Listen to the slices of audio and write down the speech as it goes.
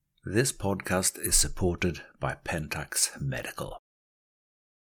This podcast is supported by Pentax Medical.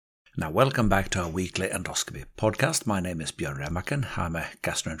 Now, welcome back to our weekly endoscopy podcast. My name is Björn Remmaken. I'm a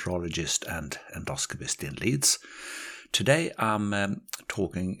gastroenterologist and endoscopist in Leeds. Today I'm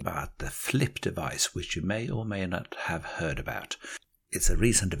talking about the FLIP device, which you may or may not have heard about. It's a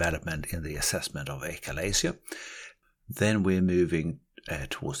recent development in the assessment of achalasia. Then we're moving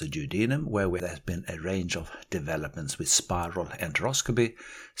towards the duodenum, where there's been a range of developments with spiral enteroscopy,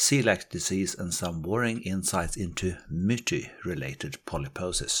 celiac disease, and some worrying insights into MUTYH-related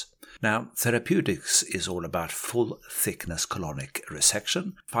polyposis. Now, therapeutics is all about full-thickness colonic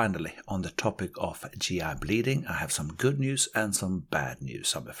resection. Finally, on the topic of GI bleeding, I have some good news and some bad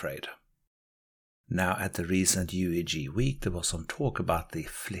news, I'm afraid. Now, at the recent UEG week, there was some talk about the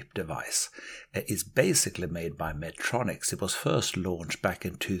FLIP device. It's basically made by Medtronic. It was first launched back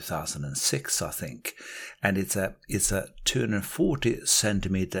in 2006, I think, and it's a 240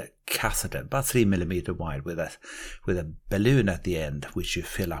 centimeter catheter, about 3 millimeter wide, with a balloon at the end, which you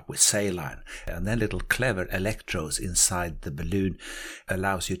fill up with saline, and then little clever electrodes inside the balloon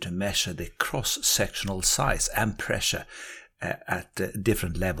allows you to measure the cross-sectional size and pressure at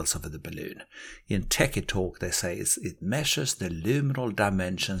different levels of the balloon. In techie talk, they say it measures the luminal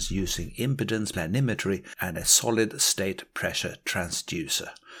dimensions using impedance planimetry and a solid-state pressure transducer.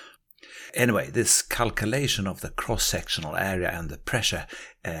 Anyway, this calculation of the cross-sectional area and the pressure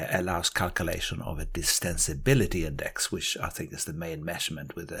allows calculation of a distensibility index, which I think is the main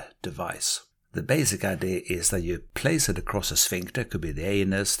measurement with the device. The basic idea is that you place it across a sphincter, could be the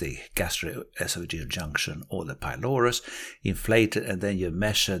anus, the gastroesophageal junction, or the pylorus, inflate it, and then you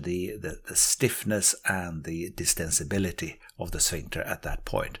measure the stiffness and the distensibility of the sphincter at that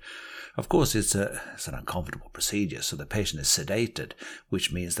point. Of course, it's an uncomfortable procedure, so the patient is sedated,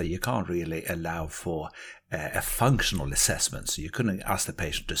 which means that you can't really allow for a functional assessment. So you couldn't ask the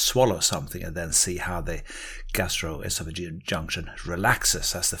patient to swallow something and then see how the gastroesophageal junction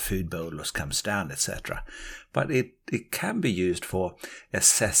relaxes as the food bolus comes down, etc. But it can be used for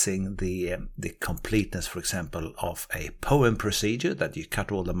assessing the completeness, for example, of a POEM procedure, that you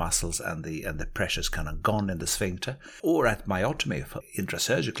cut all the muscles and the pressure's kind of gone in the sphincter, or at myotomy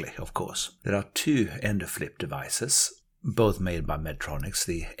intrasurgically, of course. There are two EndoFLIP devices, both made by Medtronic.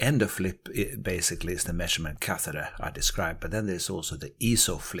 The EndoFLIP basically is the measurement catheter I described, but then there's also the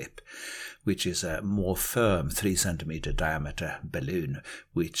EsoFLIP, which is a more firm 3 centimeter diameter balloon,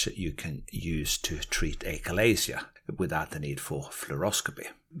 which you can use to treat achalasia without the need for fluoroscopy.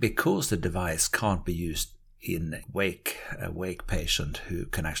 Because the device can't be used in a wake patient who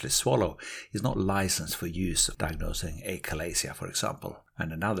can actually swallow, is not licensed for use of diagnosing achalasia, for example.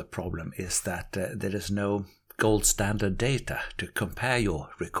 And another problem is that there is no gold standard data to compare your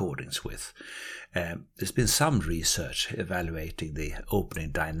recordings with. There's been some research evaluating the opening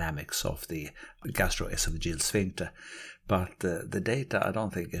dynamics of the gastroesophageal sphincter, but the data I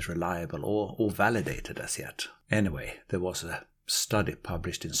don't think is reliable or validated as yet. Anyway, there was a study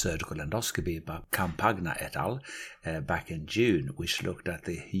published in Surgical Endoscopy by Campagna et al. Back in June, which looked at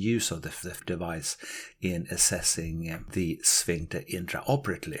the use of the device in assessing the sphincter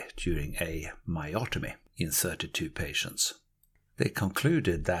intraoperatively during a myotomy in 32 patients. They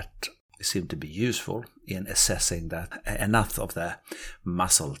concluded that it seemed to be useful in assessing that enough of the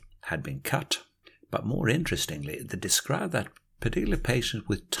muscle had been cut, but more interestingly, they described that particularly patients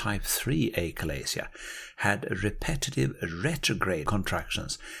with type 3 achalasia had repetitive retrograde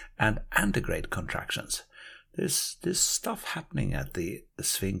contractions and antegrade contractions. There's stuff happening at the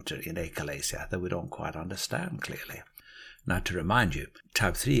sphincter in achalasia that we don't quite understand clearly. Now, to remind you,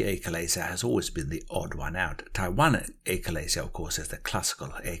 type 3 achalasia has always been the odd one out. Type 1 achalasia, of course, is the classical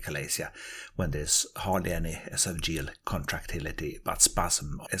achalasia, when there's hardly any esophageal contractility but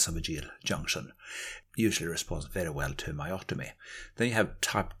spasm of esophageal junction. Usually responds very well to myotomy. Then you have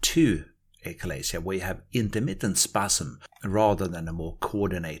type 2 achalasia, where you have intermittent spasm rather than a more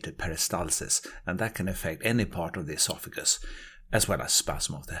coordinated peristalsis, and that can affect any part of the esophagus, as well as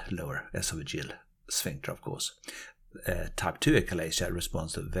spasm of the lower esophageal sphincter, of course. Type 2 achalasia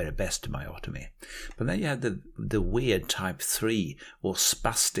responds the very best to myotomy. But then you have the weird type 3 or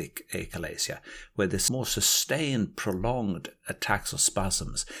spastic achalasia, where there's more sustained, prolonged attacks of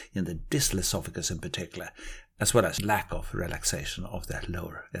spasms in the distal esophagus in particular, as well as lack of relaxation of the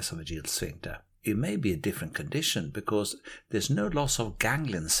lower esophageal sphincter. It may be a different condition because there's no loss of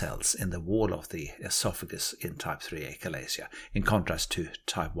ganglion cells in the wall of the esophagus in type 3 achalasia, in contrast to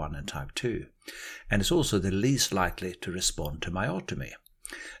type 1 and type 2. And it's also the least likely to respond to myotomy.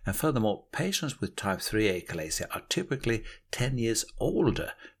 And furthermore, patients with type 3 achalasia are typically 10 years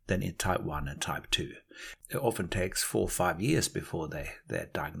older than in type 1 and type 2. It often takes 4 or 5 years before they're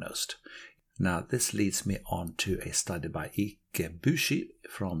diagnosed. Now, this leads me on to a study by Ikebushi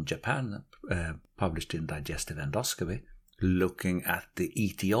from Japan, published in Digestive Endoscopy, looking at the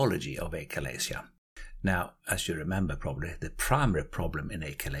etiology of achalasia. Now, as you remember probably, the primary problem in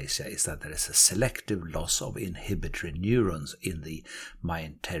achalasia is that there is a selective loss of inhibitory neurons in the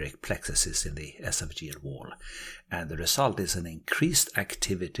myenteric plexuses in the esophageal wall. And the result is an increased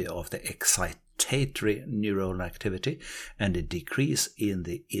activity of the excitatory neuronal activity and a decrease in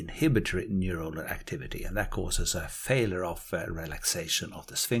the inhibitory neuronal activity. And that causes a failure of relaxation of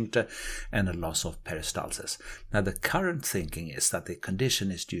the sphincter and a loss of peristalsis. Now, the current thinking is that the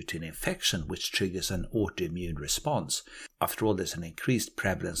condition is due to an infection which triggers an autoimmune response. After all, there's an increased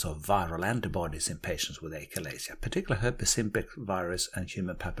prevalence of viral antibodies in patients with achalasia, particularly herpes simplex virus and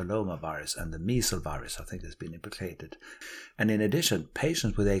human papilloma virus, and the measles virus, I think, has been implicated. And in addition,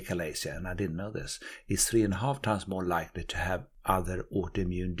 patients with achalasia, and I didn't know this, is 3.5 times more likely to have other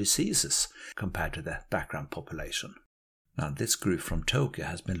autoimmune diseases compared to the background population. Now, this group from Tokyo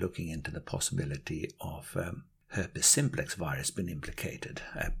has been looking into the possibility of herpes simplex virus been implicated.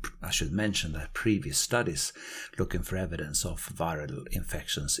 I should mention that previous studies looking for evidence of viral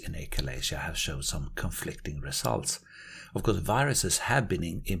infections in achalasia have shown some conflicting results. Of course, viruses have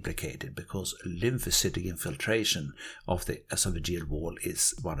been implicated because lymphocytic infiltration of the esophageal wall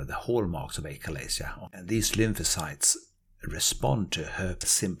is one of the hallmarks of achalasia. And these lymphocytes respond to herpes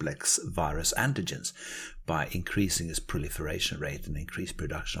simplex virus antigens by increasing its proliferation rate and increased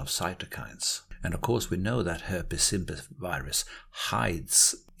production of cytokines. And of course, we know that herpes simplex virus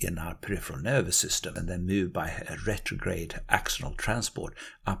hides in our peripheral nervous system and then move by a retrograde axonal transport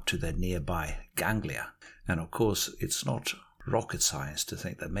up to the nearby ganglia. And of course, it's not rocket science to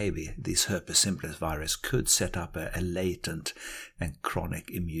think that maybe this herpes simplex virus could set up a latent and chronic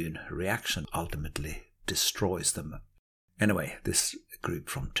immune reaction, ultimately destroys them. Anyway, this group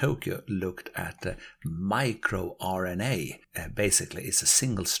from Tokyo looked at microRNA. Basically, it's a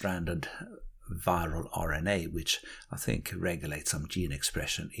single-stranded viral RNA, which I think regulates some gene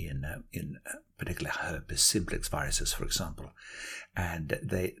expression in particularly herpes simplex viruses, for example. And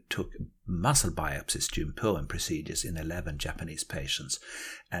they took muscle biopsies during Poem procedures in 11 Japanese patients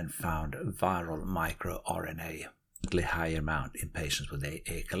and found viral microRNA higher amount in patients with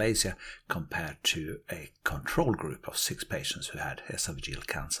achalasia compared to a control group of 6 patients who had esophageal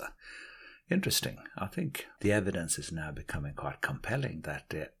cancer. Interesting. I think the evidence is now becoming quite compelling that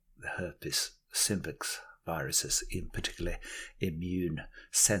the herpes simplex viruses, in particular immune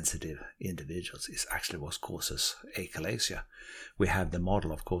sensitive individuals, is actually what causes achalasia. We have the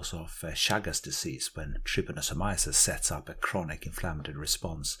model, of course, of Chagas disease, when trypanosomiasis sets up a chronic inflammatory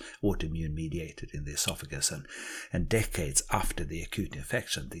response, autoimmune mediated in the esophagus, and decades after the acute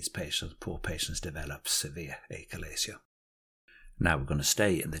infection, these poor patients develop severe achalasia. Now we're going to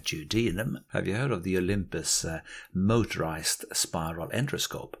stay in the duodenum. Have you heard of the Olympus motorized spiral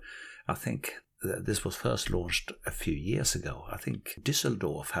enteroscope? I think this was first launched a few years ago. I think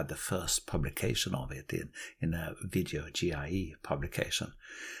Düsseldorf had the first publication of it in a video GIE publication.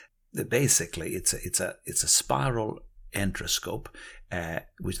 Basically, it's a spiral enteroscope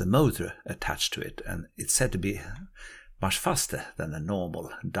with a motor attached to it, and it's said to be much faster than the normal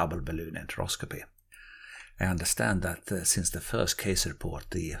double balloon enteroscopy. I understand that since the first case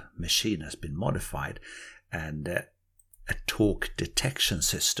report, the machine has been modified, and a torque detection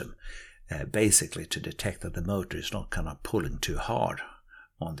system, basically to detect that the motor is not kind of pulling too hard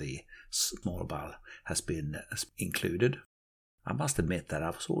on the small bowel, has been included. I must admit that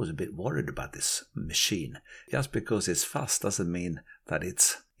I was always a bit worried about this machine. Just because it's fast doesn't mean that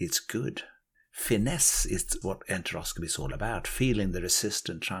it's good. Finesse is what enteroscopy is all about, feeling the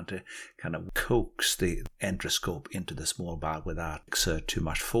resistance, trying to kind of coax the enteroscope into the small bowel without exert too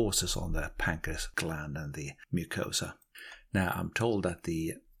much forces on the pancreas gland and the mucosa. Now, I'm told that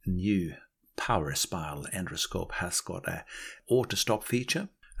the new power spiral enteroscope has got a auto-stop feature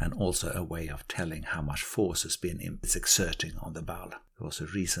and also a way of telling how much force it's exerting on the bowel. There was a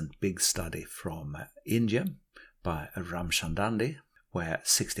recent big study from India by Ramchandani, where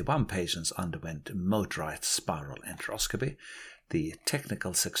 61 patients underwent motorized spiral enteroscopy. The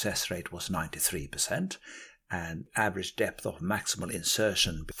technical success rate was 93%, and average depth of maximal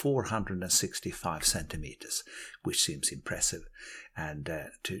insertion 465 centimeters, which seems impressive. And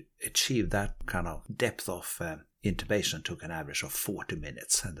to achieve that kind of depth of intubation took an average of 40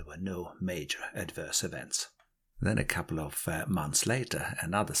 minutes, and there were no major adverse events. Then a couple of months later,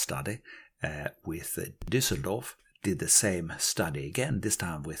 another study with Düsseldorf did the same study again, this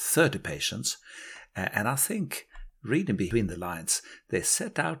time with 30 patients. And I think reading between the lines, they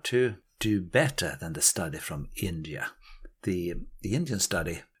set out to do better than the study from India. The Indian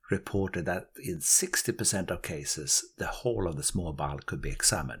study reported that in 60% of cases, the whole of the small bowel could be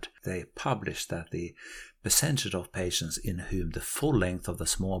examined. They published that the percentage of patients in whom the full length of the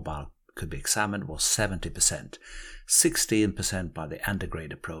small bowel could be examined was 70%, 16% by the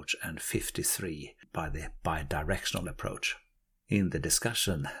antegrade approach, and 53% by the bidirectional approach. In the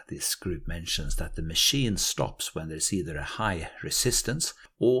discussion, this group mentions that the machine stops when there is either a high resistance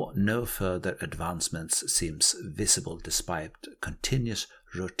or no further advancements seems visible despite continuous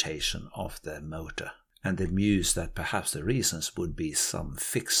rotation of the motor. And they muse that perhaps the reasons would be some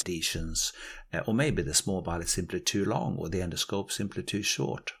fixed lesions, or maybe the small bowel is simply too long or the endoscope simply too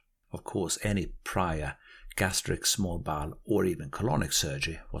short. Of course, any prior gastric, small bowel or even colonic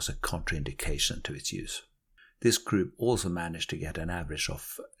surgery was a contraindication to its use. This group also managed to get an average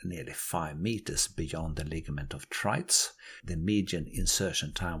of nearly 5 meters beyond the ligament of Treitz. The median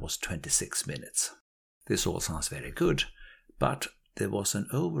insertion time was 26 minutes. This all sounds very good, but there was an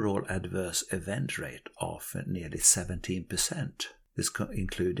overall adverse event rate of nearly 17%. This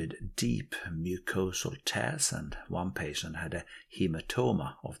included deep mucosal tears, and one patient had a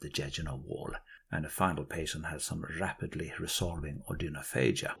hematoma of the jejunal wall, and a final patient had some rapidly resolving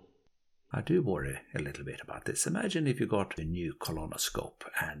odynophagia. I do worry a little bit about this. Imagine if you got a new colonoscope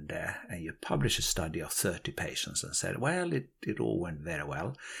and you publish a study of 30 patients and said, well, it all went very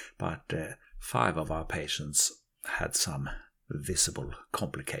well, but 5 of our patients had some visible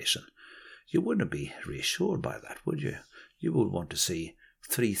complication. You wouldn't be reassured by that, would you? You would want to see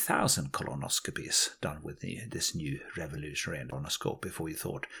 3,000 colonoscopies done with this new revolutionary endoscope before you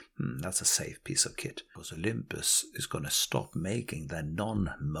thought, that's a safe piece of kit. Because Olympus is going to stop making their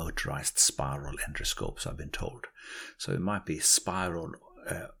non-motorized spiral endoscopes, I've been told. So it might be spiral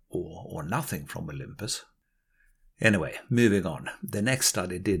or nothing from Olympus. Anyway, moving on. The next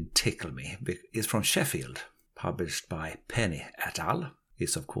study did tickle me. It's from Sheffield, published by Penny et al.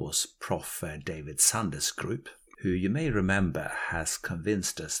 It's of course Prof. David Sanders' group, who you may remember has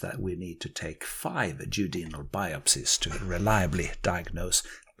convinced us that we need to take 5 duodenal biopsies to reliably diagnose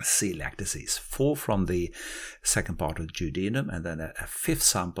celiac disease. 4 from the second part of the duodenum and then a 5th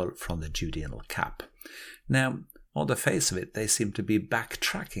sample from the duodenal cap. Now, on the face of it, they seem to be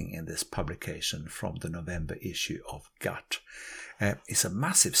backtracking in this publication from the November issue of Gut. It's a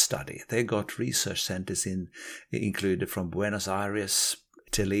massive study. They got research centers included from Buenos Aires,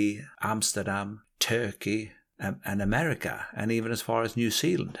 Italy, Amsterdam, Turkey, and America, and even as far as New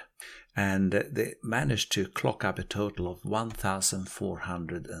Zealand. And they managed to clock up a total of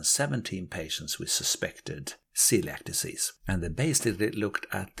 1,417 patients with suspected celiac disease. And they basically looked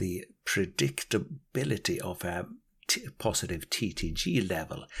at the predictability of a positive TTG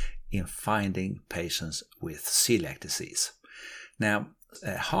level in finding patients with celiac disease. Now,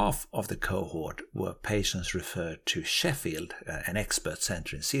 half of the cohort were patients referred to Sheffield, an expert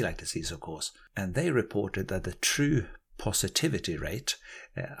centre in celiac disease, of course, and they reported that the true positivity rate,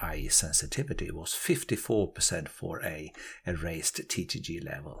 i.e. sensitivity, was 54% for a raised TTG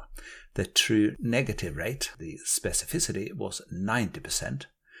level. The true negative rate, the specificity, was 90%.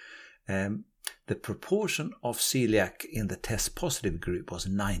 The proportion of celiac in the test positive group was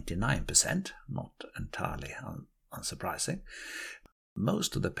 99%, not entirely unsurprising.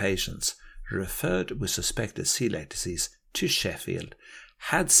 Most of the patients referred with suspected celiac disease to Sheffield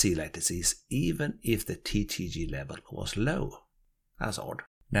had celiac disease even if the TTG level was low. That's odd.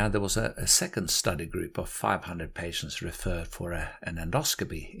 Now, there was a second study group of 500 patients referred for an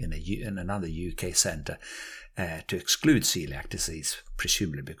endoscopy in another UK centre to exclude celiac disease,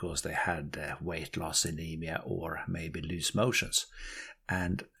 presumably because they had weight loss, anemia, or maybe loose motions.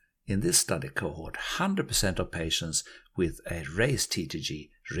 And in this study cohort, 100% of patients with a raised TTG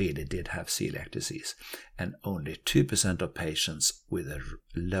really did have celiac disease, and only 2% of patients with a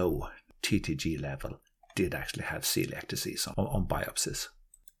low TTG level did actually have celiac disease on biopsies.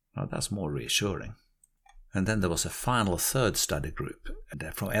 Now that's more reassuring. And then there was a final third study group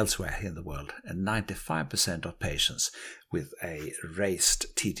from elsewhere in the world, and 95% of patients with a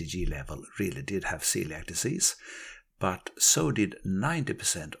raised TTG level really did have celiac disease, but so did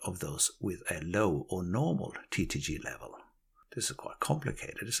 90% of those with a low or normal TTG level. This is quite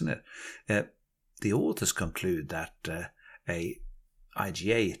complicated, isn't it? The authors conclude that a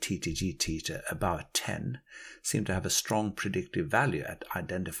IgA TTG titer about 10 seem to have a strong predictive value at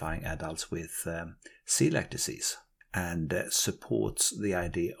identifying adults with celiac disease, and supports the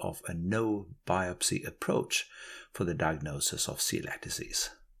idea of a no-biopsy approach for the diagnosis of celiac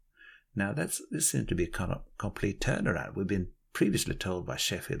disease. Now, this seems to be a kind of complete turnaround. We've been previously told by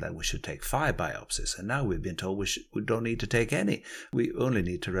Sheffield that we should take 5 biopsies, and now we've been told we don't need to take any. We only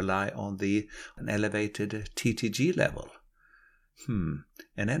need to rely on an elevated TTG level. And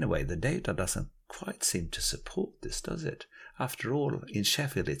anyway, the data doesn't quite seem to support this, does it? After all, in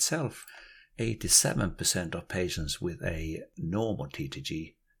Sheffield itself, 87% of patients with a normal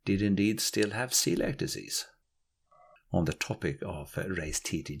TTG did indeed still have celiac disease. On the topic of raised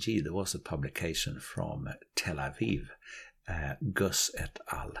TTG, there was a publication from Tel Aviv, Guz et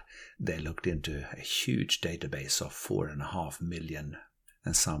al. They looked into a huge database of 4.5 million,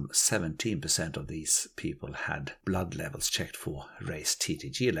 and some 17% of these people had blood levels checked for raised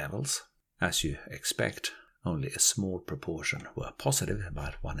TTG levels. As you expect, only a small proportion were positive,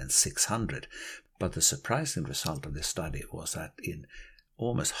 about 1 in 600. But the surprising result of this study was that in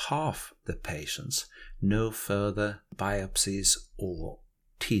almost half the patients, no further biopsies or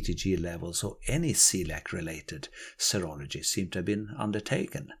TTG levels or any celiac-related serology seemed to have been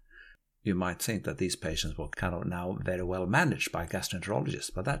undertaken. You might think that these patients were kind of now very well managed by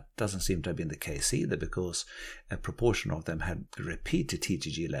gastroenterologists, but that doesn't seem to have been the case either, because a proportion of them had repeated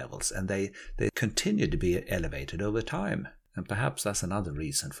TTG levels, and they continued to be elevated over time. And perhaps that's another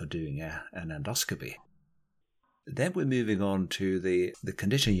reason for doing an endoscopy. Then we're moving on to the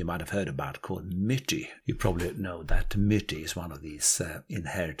condition you might have heard about called MUTYH. You probably know that MUTYH is one of these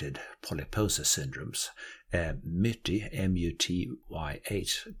inherited polyposis syndromes. MUTYH,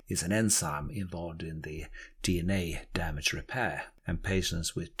 M-U-T-Y-H, is an enzyme involved in the DNA damage repair, and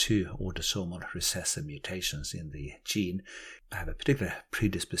patients with 2 autosomal recessive mutations in the gene have a particular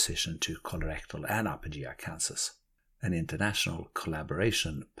predisposition to colorectal and upper GI cancers. An international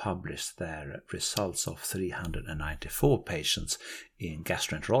collaboration published their results of 394 patients in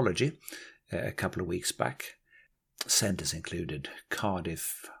gastroenterology a couple of weeks back. Centers included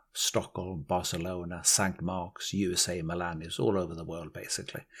Cardiff, Stockholm, Barcelona, St. Mark's, USA, Milan, all over the world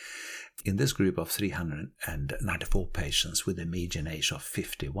basically. In this group of 394 patients with a median age of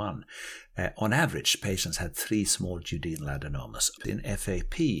 51, on average patients had 3 small duodenal adenomas. In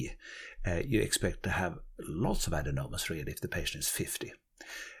FAP, you expect to have lots of adenomas really if the patient is 50.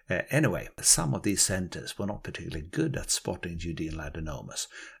 Anyway, some of these centers were not particularly good at spotting duodenal adenomas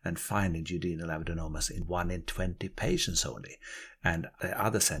and finding duodenal adenomas in 1 in 20 patients only, and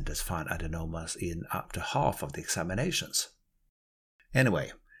other centers find adenomas in up to half of the examinations.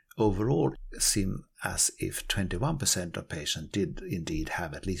 Anyway, overall, it seemed as if 21% of patients did indeed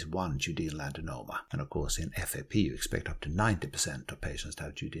have at least 1 duodenal adenoma. And of course, in FAP, you expect up to 90% of patients to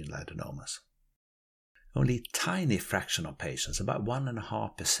have duodenal adenomas. Only a tiny fraction of patients, about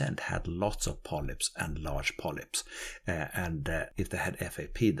 1.5%, had lots of polyps and large polyps. And if they had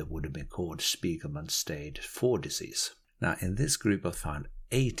FAP, that would have been called Spiegelman stage 4 disease. Now, in this group, I found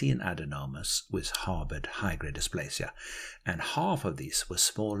 18 adenomas which harbored high-grade dysplasia, and half of these were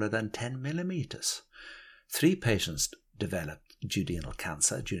smaller than 10 millimeters. 3 patients developed duodenal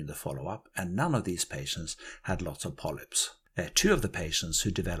cancer during the follow-up, and none of these patients had lots of polyps. 2 of the patients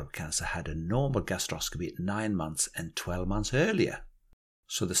who developed cancer had a normal gastroscopy 9 months and 12 months earlier.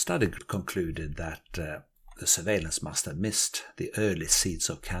 So the study concluded that the surveillance must have missed the early seeds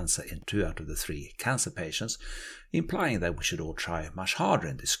of cancer in 2 out of the 3 cancer patients, implying that we should all try much harder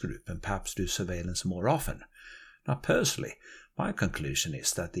in this group and perhaps do surveillance more often. Now, personally, my conclusion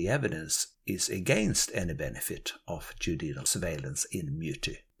is that the evidence is against any benefit of duodenal surveillance in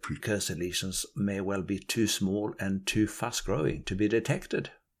MUTYH. Precursor lesions may well be too small and too fast-growing to be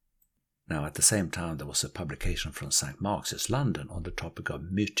detected. Now, at the same time, there was a publication from St. Mark's, London, on the topic of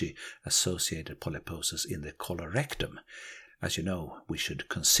MUTYH-associated polyposis in the colorectum. As you know, we should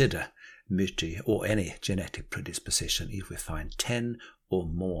consider MUTYH or any genetic predisposition if we find 10 or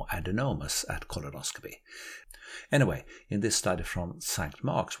more adenomas at colonoscopy. Anyway, in this study from St.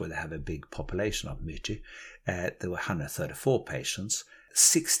 Mark's, where they have a big population of MUTYH, there were 134 patients.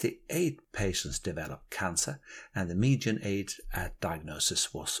 68 patients developed cancer, and the median age at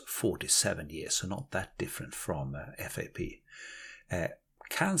diagnosis was 47 years, so not that different from FAP.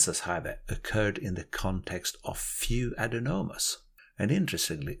 Cancers, however, occurred in the context of few adenomas. And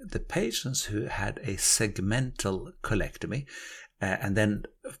interestingly, the patients who had a segmental colectomy and then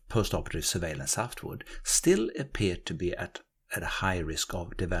postoperative surveillance afterward still appeared to be at a high risk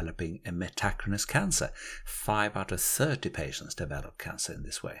of developing a metachronous cancer. 5 out of 30 patients developed cancer in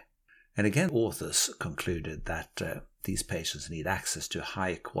this way. And again, authors concluded that these patients need access to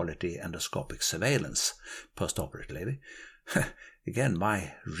high-quality endoscopic surveillance postoperatively. Again,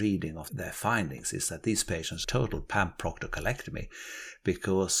 my reading of their findings is that these patients total pan-proctocolectomy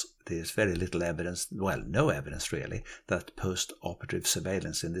because there's very little evidence, well, no evidence really, that post-operative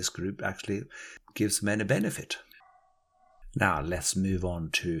surveillance in this group actually gives them any benefit. Now let's move on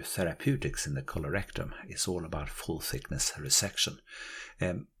to therapeutics in the colorectum. It's all about full thickness resection.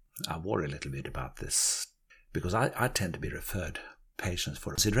 I worry a little bit about this because I tend to be referred patients for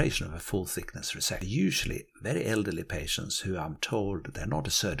consideration of a full thickness resection. Usually very elderly patients who I'm told they're not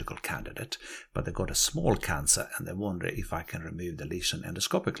a surgical candidate, but they've got a small cancer and they wonder if I can remove the lesion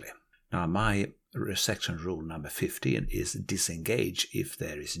endoscopically. Now my resection rule number 15 is disengage if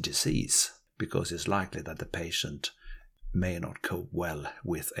there is disease, because it's likely that the patient may not cope well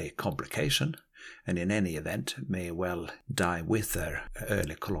with a complication, and in any event may well die with their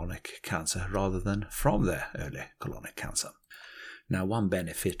early colonic cancer rather than from their early colonic cancer. Now, one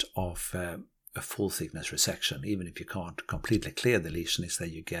benefit of a full thickness resection, even if you can't completely clear the lesion, is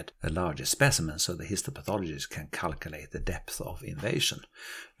that you get a larger specimen so the histopathologist can calculate the depth of invasion.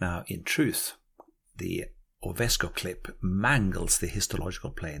 Now, in truth, the Ovesco clip mangles the histological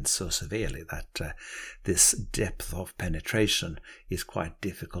plane so severely that this depth of penetration is quite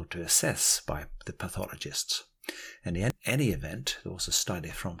difficult to assess by the pathologists. And in any event, there was a study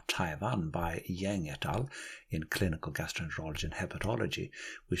from Taiwan by Yang et al. In Clinical Gastroenterology and Hepatology,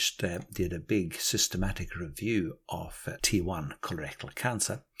 which did a big systematic review of T1 Colorectal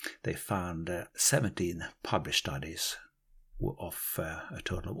Cancer. They found 17 published studies of a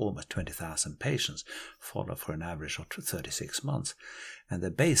total of almost 20,000 patients, followed for an average of 36 months. And they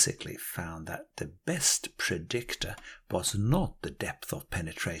basically found that the best predictor was not the depth of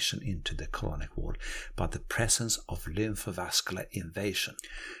penetration into the colonic wall, but the presence of lymphovascular invasion.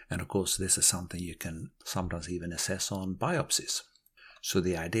 And of course, this is something you can sometimes even assess on biopsies. So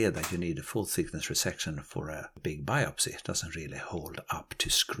the idea that you need a full thickness resection for a big biopsy doesn't really hold up to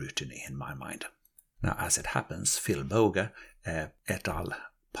scrutiny in my mind. Now, as it happens, Phil Boger et al.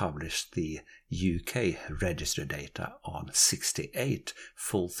 Published the UK Registry data on 68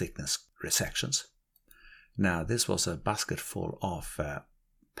 full thickness resections. Now, this was a basket full of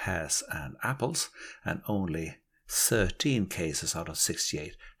pears and apples, and only 13 cases out of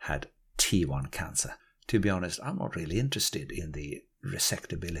 68 had T1 cancer. To be honest, I'm not really interested in the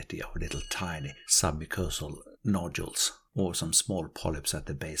resectability of little tiny submucosal nodules or some small polyps at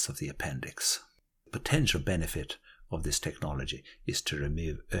the base of the appendix. Potential benefit of this technology is to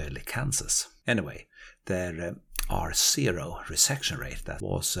remove early cancers. Anyway, there are 0 resection rate. That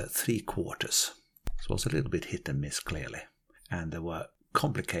was 3/4. So it was a little bit hit and miss clearly. And there were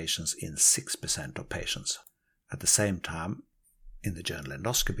complications in 6% of patients. At the same time, in the Journal of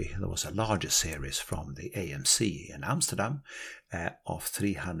Endoscopy, there was a larger series from the AMC in Amsterdam of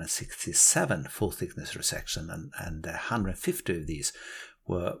 367 full thickness resection, and 150 of these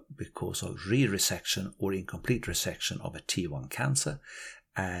were because of re-resection or incomplete resection of a T1 cancer,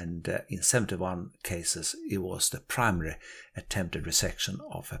 and in 71 cases it was the primary attempted resection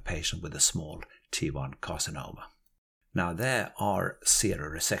of a patient with a small T1 carcinoma. Now there our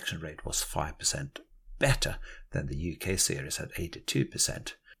 0 resection rate was 5% better than the UK series at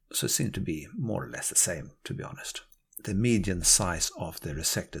 82%, so it seemed to be more or less the same, to be honest. The median size of the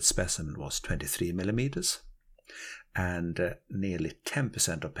resected specimen was 23 millimeters. And nearly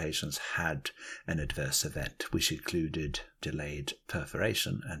 10% of patients had an adverse event, which included delayed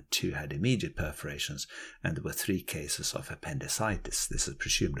perforation, and 2 had immediate perforations, and there were 3 cases of appendicitis. This is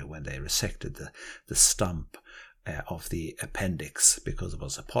presumably when they resected the stump of the appendix because there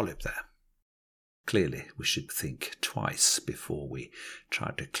was a polyp there. Clearly, we should think twice before we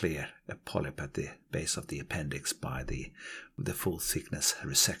try to clear a polyp at the base of the appendix by the full thickness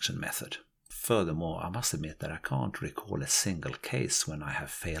resection method. Furthermore, I must admit that I can't recall a single case when I have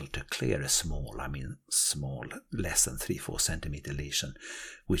failed to clear a small, less than 3-4 centimeter lesion,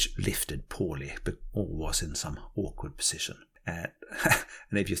 which lifted poorly or was in some awkward position. And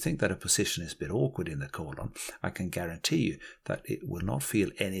if you think that a position is a bit awkward in the colon, I can guarantee you that it will not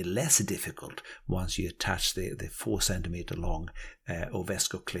feel any less difficult once you attach the 4 centimeter long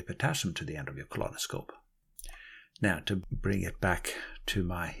Ovesco clip attachment to the end of your colonoscope. Now, to bring it back to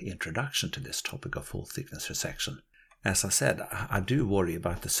my introduction to this topic of full thickness resection, as I said, I do worry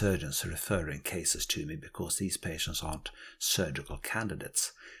about the surgeons referring cases to me because these patients aren't surgical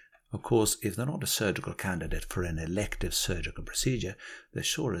candidates. Of course, if they're not a surgical candidate for an elective surgical procedure, they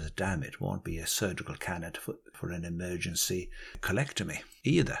sure as damn it won't be a surgical candidate for an emergency colectomy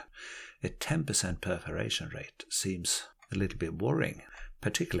either. A 10% perforation rate seems a little bit worrying,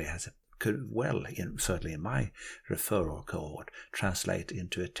 particularly as it could well, certainly in my referral cohort, translate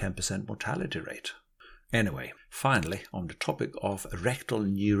into a 10% mortality rate. Anyway, finally, on the topic of rectal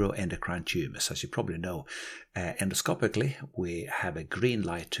neuroendocrine tumors, as you probably know, endoscopically we have a green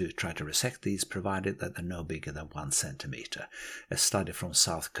light to try to resect these, provided that they're no bigger than 1 centimeter. A study from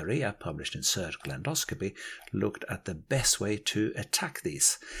South Korea, published in Surgical Endoscopy, looked at the best way to attack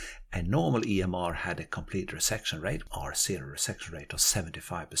these. A normal EMR had a complete resection rate, R0 resection rate, of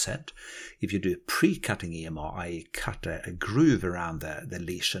 75%. If you do a pre-cutting EMR, i.e. cut a groove around the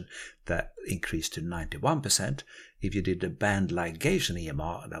lesion, that increased to 91%. If you did a band ligation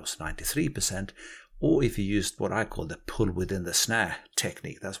EMR, that was 93%. Or if you used what I call the pull within the snare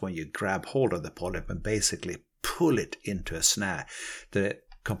technique, that's when you grab hold of the polyp and basically pull it into a snare, the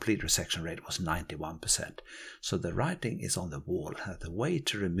complete resection rate was 91%. So the writing is on the wall. The way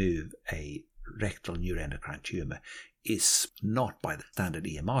to remove a rectal neuroendocrine tumor is not by the standard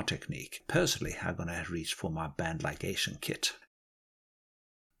EMR technique. Personally, I'm going to reach for my band ligation kit.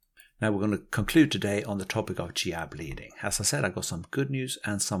 Now we're going to conclude today on the topic of GI bleeding. As I said, I got some good news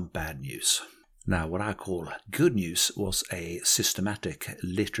and some bad news. Now, what I call good news was a systematic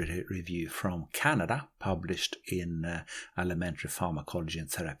literature review from Canada, published in Alimentary Pharmacology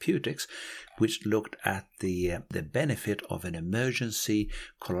Therapeutics, which looked at the benefit of an emergency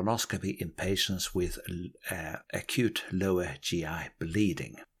colonoscopy in patients with acute lower GI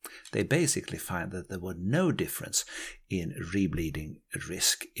bleeding. They basically find that there was no difference in rebleeding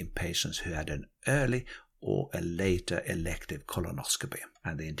risk in patients who had an early or a later elective colonoscopy.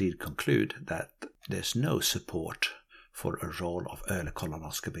 And they indeed conclude that there's no support for a role of early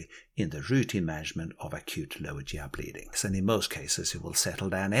colonoscopy in the routine management of acute lower GI bleeding. And in most cases, it will settle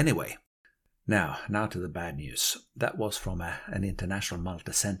down anyway. Now to the bad news. That was from an international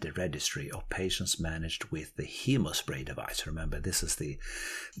multi-center registry of patients managed with the hemospray device. Remember, this is the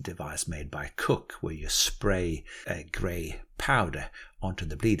device made by Cook, where you spray a grey powder onto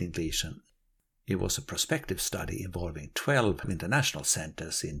the bleeding lesion. It was a prospective study involving 12 international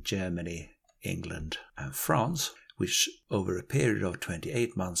centers in Germany, England, and France, which over a period of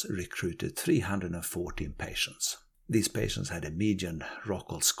 28 months recruited 314 patients. These patients had a median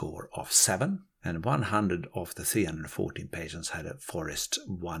Rockwell score of 7, and 100 of the 314 patients had a Forest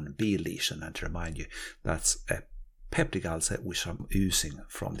 1B lesion. And to remind you, that's a peptic ulcer with some oozing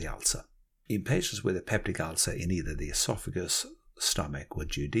from the ulcer. In patients with a peptic ulcer in either the esophagus, stomach, or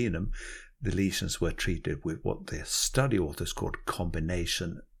duodenum, the lesions were treated with what the study authors called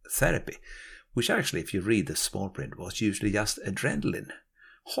combination therapy, which actually, if you read the small print, was usually just adrenaline.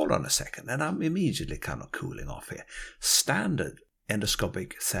 Hold on a second, and I'm immediately kind of cooling off here. Standard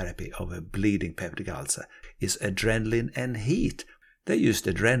endoscopic therapy of a bleeding peptic ulcer is adrenaline and heat. They used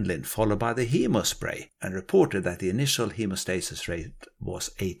adrenaline followed by the hemospray and reported that the initial hemostasis rate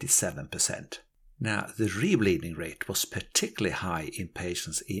was 87%. Now, the rebleeding rate was particularly high in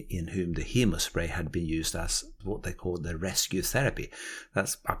patients in whom the hemospray had been used as what they call the rescue therapy.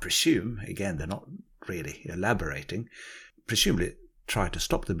 That's, I presume, again, they're not really elaborating, presumably tried to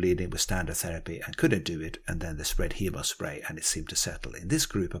stop the bleeding with standard therapy and couldn't do it, and then they spread hemospray and it seemed to settle. In this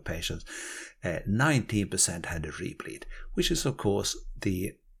group of patients, 19% had a rebleed, which is, of course,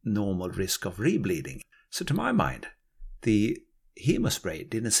 the normal risk of rebleeding. So to my mind, the hemospray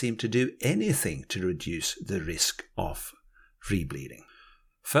didn't seem to do anything to reduce the risk of rebleeding.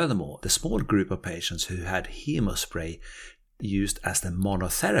 Furthermore, the small group of patients who had hemospray used as the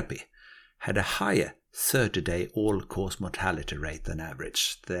monotherapy had a higher 30-day all-cause mortality rate than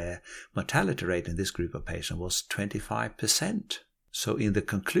average. The mortality rate in this group of patients was 25%. So in the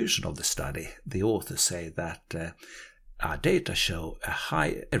conclusion of the study, the authors say that our data show a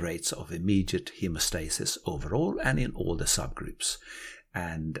high rates of immediate hemostasis overall and in all the subgroups.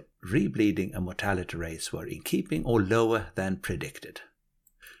 And rebleeding and mortality rates were in keeping or lower than predicted.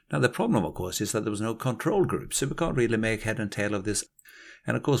 Now the problem, of course, is that there was no control group, so we can't really make head and tail of this.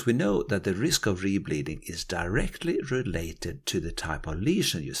 And of course we know that the risk of rebleeding is directly related to the type of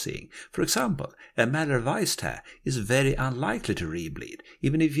lesion you're seeing. For example, a malarialized tear is very unlikely to rebleed,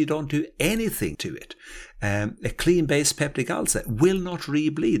 even if you don't do anything to it. A clean-based peptic ulcer will not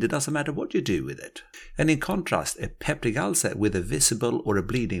rebleed, it doesn't matter what you do with it. And in contrast, a peptic ulcer with a visible or a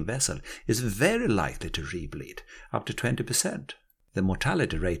bleeding vessel is very likely to rebleed, up to 20%. The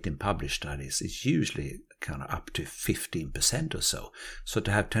mortality rate in published studies is usually kind of up to 15% or so. So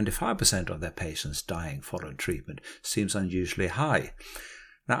to have 25% of their patients dying following treatment seems unusually high.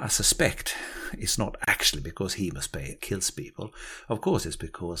 Now I suspect it's not actually because hemospray kills people. Of course it's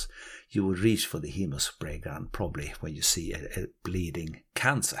because you will reach for the hemospray gun probably when you see a bleeding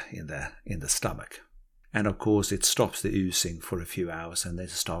cancer in the stomach. And of course it stops the oozing for a few hours and then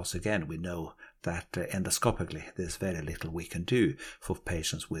it starts again. We know that endoscopically there's very little we can do for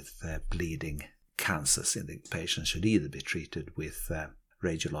patients with bleeding cancers in the patient should either be treated with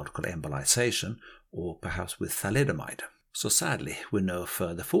radiological embolization or perhaps with thalidomide. So sadly, we're no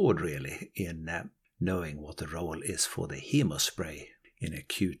further forward really in knowing what the role is for the hemospray in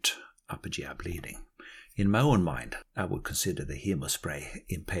acute upper GI bleeding. In my own mind, I would consider the hemospray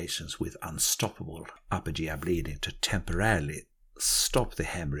in patients with unstoppable upper GI bleeding to temporarily stop the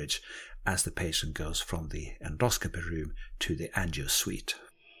hemorrhage as the patient goes from the endoscopy room to the angio suite.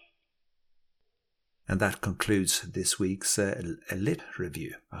 And that concludes this week's lip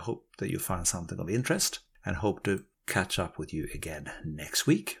review. I hope that you found something of interest and hope to catch up with you again next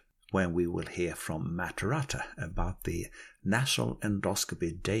week when we will hear from Matt Rutter about the National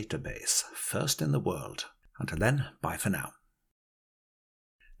Endoscopy Database, first in the world. Until then, bye for now.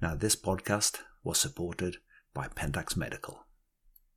 Now, this podcast was supported by Pentax Medical.